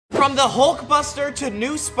From the Hulkbuster to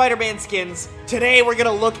new Spider-Man skins, today we're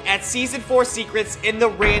gonna look at Season 4 secrets in the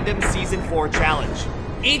random Season 4 challenge.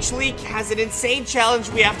 Each leak has an insane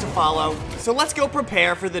challenge we have to follow, so let's go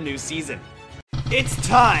prepare for the new season. It's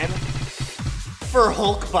time for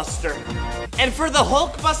Hulkbuster. And for the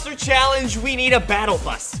Hulkbuster challenge, we need a battle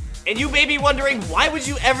bus. And you may be wondering, why would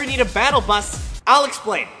you ever need a battle bus? I'll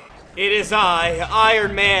explain. It is I,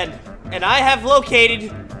 Iron Man, and I have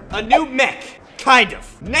located a new mech. Kind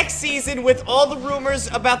of. Next season, with all the rumors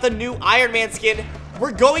about the new Iron Man skin,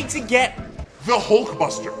 we're going to get the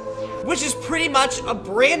Hulkbuster, which is pretty much a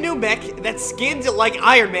brand new mech that's skinned like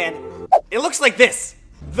Iron Man. It looks like this.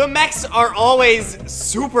 The mechs are always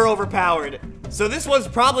super overpowered, so this one's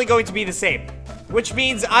probably going to be the same, which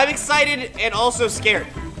means I'm excited and also scared.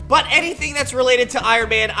 But anything that's related to Iron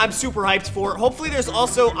Man, I'm super hyped for. Hopefully there's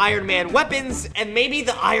also Iron Man weapons and maybe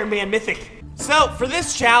the Iron Man mythic. So, for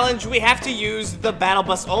this challenge, we have to use the battle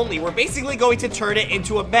bus only. We're basically going to turn it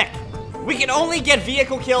into a mech. We can only get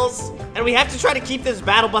vehicle kills, and we have to try to keep this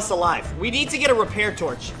battle bus alive. We need to get a repair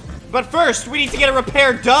torch. But first, we need to get a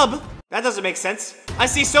repair dub. That doesn't make sense. I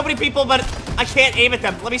see so many people, but I can't aim at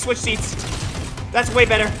them. Let me switch seats. That's way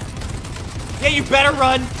better. Yeah, you better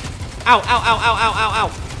run. Ow, ow, ow, ow, ow, ow,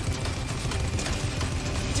 ow.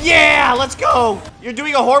 Yeah, let's go. You're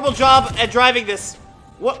doing a horrible job at driving this.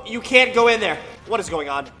 What? You can't go in there. What is going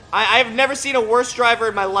on? I've never seen a worse driver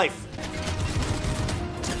in my life.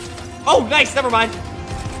 Oh, nice. Never mind.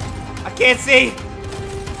 I can't see.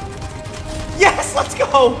 Yes, let's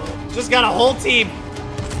go. Just got a whole team.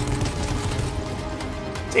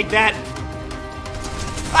 Take that.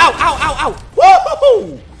 Ow, ow, ow, ow.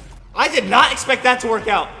 Woo! I did not expect that to work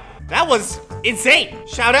out. That was insane.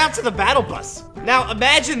 Shout out to the battle bus. Now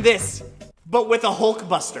imagine this, but with a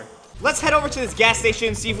Hulkbuster. Let's head over to this gas station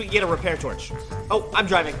and see if we can get a repair torch. Oh, I'm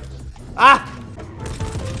driving. Ah!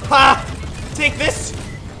 Ha! Take this.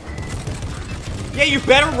 Yeah, you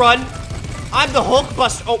better run. I'm the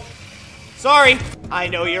Hulkbuster. Oh, sorry. I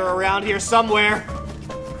know you're around here somewhere.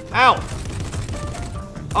 Ow.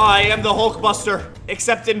 I am the Hulkbuster,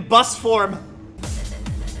 except in bus form.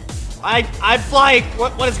 I'm flying.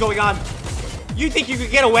 What is going on? You think you could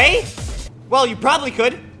get away? Well, you probably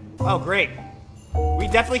could. Oh, great. We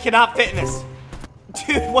definitely cannot fit in this.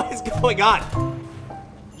 Dude, what is going on?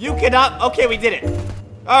 You cannot. Okay, we did it.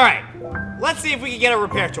 All right. Let's see if we can get a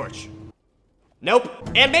repair torch. Nope.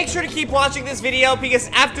 And make sure to keep watching this video because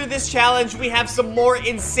after this challenge, we have some more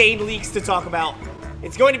insane leaks to talk about.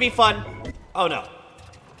 It's going to be fun. Oh, no.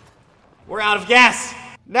 We're out of gas.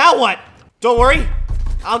 Now what? Don't worry.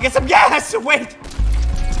 I'll get some gas. Wait.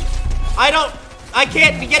 I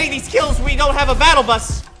can't be getting these kills. We don't have a battle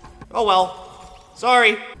bus. Oh, well.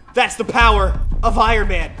 Sorry. That's the power of Iron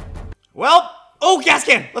Man. Well, oh, gas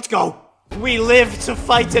can. Let's go. We live to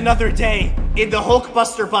fight another day in the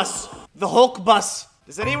Hulkbuster bus. The Hulk bus.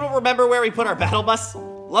 Does anyone remember where we put our battle bus?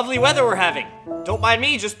 Lovely weather we're having. Don't mind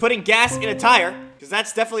me just putting gas in a tire, because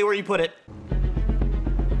that's definitely where you put it.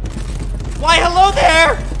 Why, hello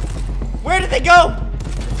there. Where did they go?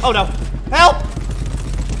 Oh, no. Help.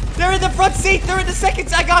 They're in the front seat. They're in the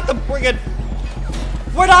second. I got them. We're good.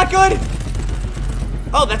 We're not good.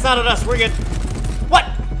 Oh, that's not on us. We're good. What?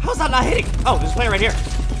 How's that not hitting? Oh, there's a player right here.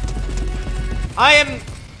 I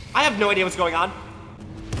have no idea what's going on.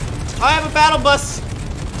 I have a battle bus.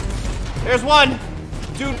 There's one.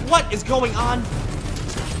 Dude, what is going on?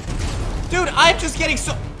 Dude, I'm just getting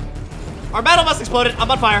so... Our battle bus exploded.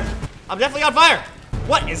 I'm on fire. I'm definitely on fire.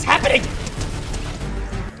 What is happening?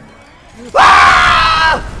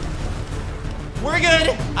 Ah! We're good.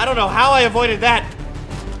 I don't know how I avoided that.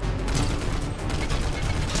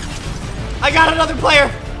 I got another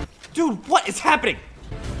player. Dude, what is happening?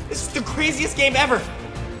 This is the craziest game ever.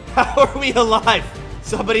 How are we alive?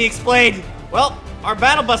 Somebody explain. Well, our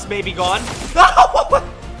battle bus may be gone.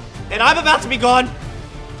 And I'm about to be gone.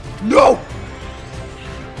 No!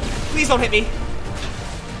 Please don't hit me.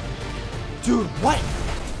 Dude, what?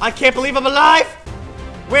 I can't believe I'm alive.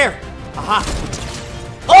 Where? Aha.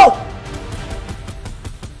 Oh!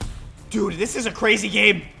 Dude, this is a crazy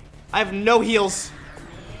game. I have no heals.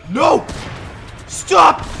 No!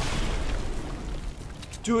 Stop!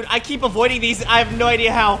 Dude, I keep avoiding these. I have no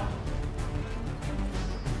idea how.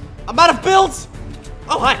 I'm out of builds!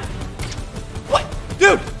 Oh, hi. What?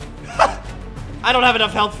 Dude! I don't have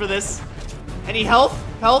enough health for this. Any health?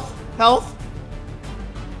 Health? Health?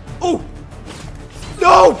 Ooh!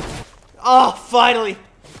 No! Oh, finally.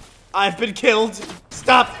 I've been killed.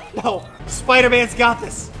 Stop. No. Spider-Man's got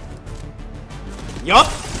this.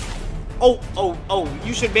 Yup. Oh,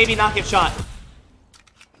 you should maybe not get shot.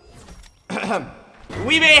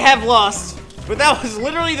 We may have lost, But that was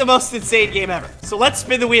literally the most insane game ever. So let's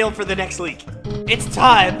spin the wheel for the next leak. It's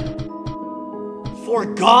time for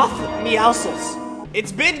Goth Meowscles.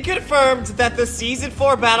 It's been confirmed that the Season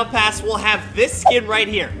 4 Battle Pass will have this skin right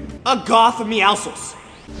here. A Goth Meowscles.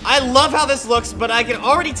 I love how this looks, but I can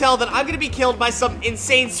already tell that I'm gonna be killed by some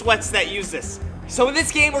insane sweats that use this. So in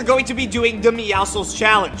this game, we're going to be doing the Meowscles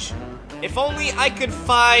challenge. If only I could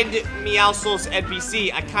find Meowscles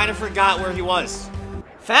NPC. I kind of forgot where he was.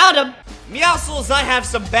 Found him! Meowscles, I have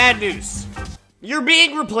some bad news. You're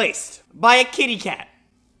being replaced by a kitty cat.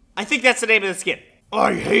 I think that's the name of the skin.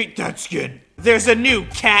 I hate that skin. There's a new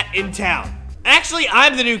cat in town. Actually,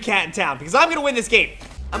 I'm the new cat in town because I'm gonna win this game.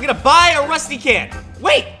 I'm gonna buy a rusty can.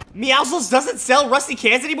 Wait, Meowscles doesn't sell rusty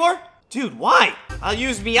cans anymore? Dude, why? I'll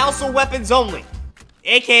use Meowscle weapons only,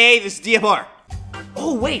 AKA this DMR.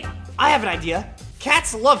 Oh wait, I have an idea.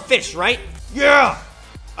 Cats love fish, right? Yeah,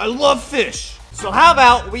 I love fish. So how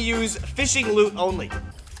about we use fishing loot only?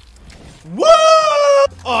 Woo!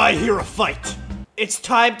 I hear a fight. It's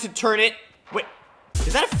time to turn it. Wait,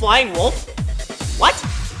 is that a flying wolf? What?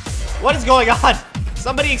 What is going on?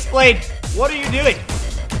 Somebody explain. What are you doing?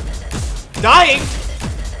 Dying?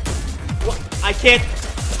 What? I can't.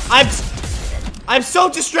 I'm so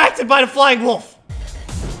distracted by the flying wolf.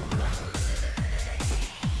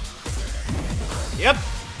 Yep.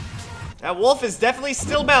 That wolf is definitely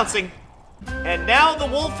still bouncing. And now the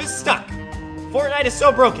wolf is stuck. Fortnite is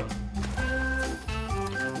so broken.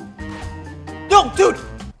 No, dude!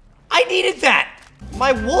 I needed that!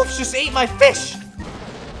 My wolf just ate my fish.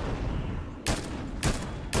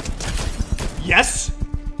 Yes,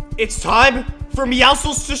 it's time for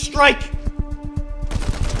Meowscles to strike.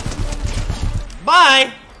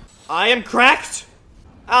 Bye! I am cracked.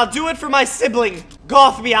 I'll do it for my sibling,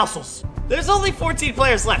 Goth Meowscles. There's only 14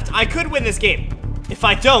 players left. I could win this game. If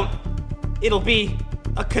I don't, it'll be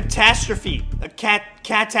a catastrophe. A cat.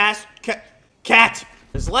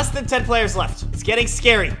 There's less than 10 players left. It's getting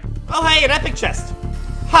scary. Oh, hey, an epic chest.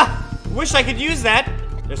 Ha! Wish I could use that.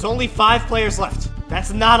 There's only 5 players left.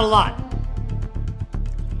 That's not a lot.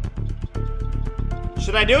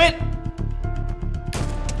 Should I do it?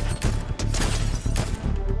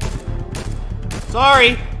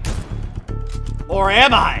 Sorry. Or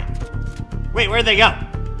am I? Wait, where'd they go?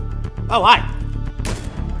 Oh, hi.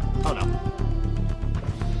 Oh, no.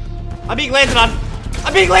 I'm being landed on.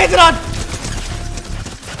 I'm being landed on!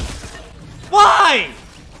 Why?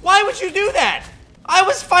 Why would you do that? I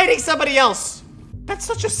was fighting somebody else. That's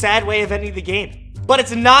such a sad way of ending the game. But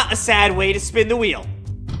it's not a sad way to spin the wheel.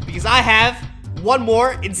 Because I have one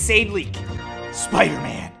more insane leak.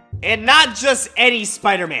 Spider-Man. And not just any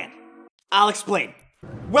Spider-Man. I'll explain.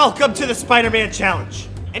 Welcome to the Spider-Man Challenge.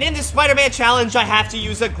 And in this Spider-Man Challenge, I have to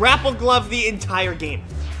use a grapple glove the entire game.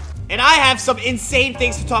 And I have some insane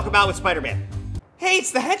things to talk about with Spider-Man. Hey,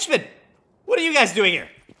 it's the henchman. What are you guys doing here?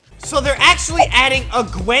 So they're actually adding a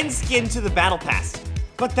Gwen skin to the Battle Pass.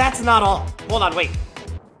 But that's not all. Hold on, wait.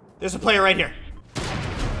 There's a player right here.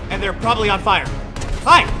 And they're probably on fire.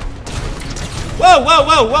 Hi! Whoa, whoa,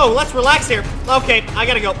 whoa, whoa, let's relax here. Okay, I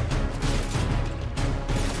gotta go.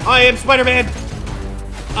 I am Spider-Man.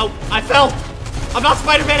 Oh, I fell. I'm not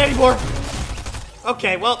Spider-Man anymore.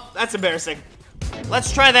 Okay, well, that's embarrassing.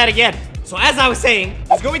 Let's try that again. So as I was saying,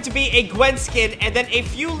 there's going to be a Gwen skin, and then a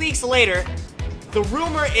few leaks later, the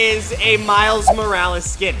rumor is a Miles Morales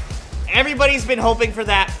skin. Everybody's been hoping for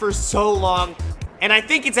that for so long, and I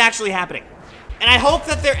think it's actually happening. And I hope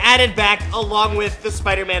that they're added back along with the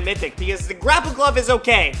Spider-Man Mythic, because the grapple glove is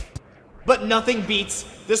okay, but nothing beats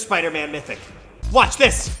the Spider-Man Mythic. Watch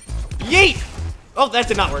this. Yeet! Oh, that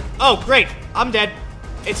did not work. Oh, great. I'm dead.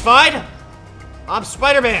 It's fine. I'm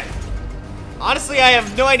Spider-Man. Honestly, I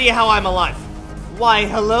have no idea how I'm alive. Why,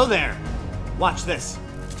 hello there. Watch this.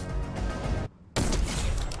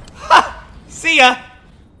 Ha! See ya!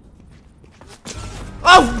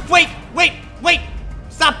 Oh, wait, wait, wait!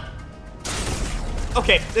 Stop!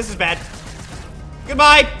 Okay, this is bad.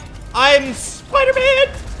 Goodbye! I'm Spider-Man!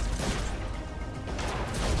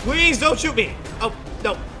 Please don't shoot me! Oh,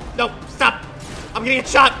 no, no, stop! I'm gonna get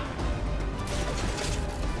shot!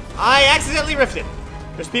 I accidentally rifted.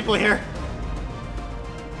 There's people here.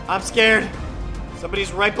 I'm scared.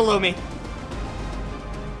 Somebody's right below me.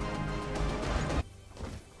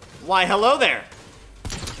 Why, hello there.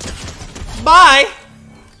 Bye!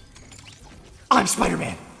 I'm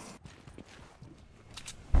Spider-Man.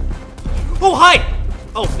 Oh, hi!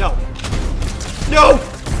 Oh, no. No!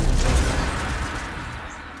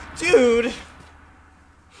 Dude.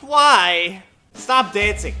 Why? Stop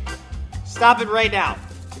dancing. Stop it right now.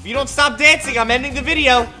 If you don't stop dancing, I'm ending the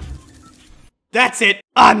video. That's it.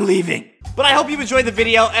 I'm leaving. But I hope you enjoyed the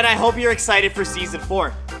video, and I hope you're excited for Season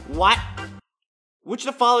 4. What? Which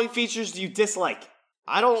of the following features do you dislike?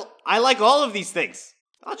 I like all of these things.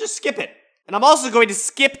 I'll just skip it. And I'm also going to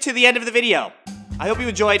skip to the end of the video. I hope you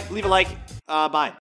enjoyed. Leave a like. Bye.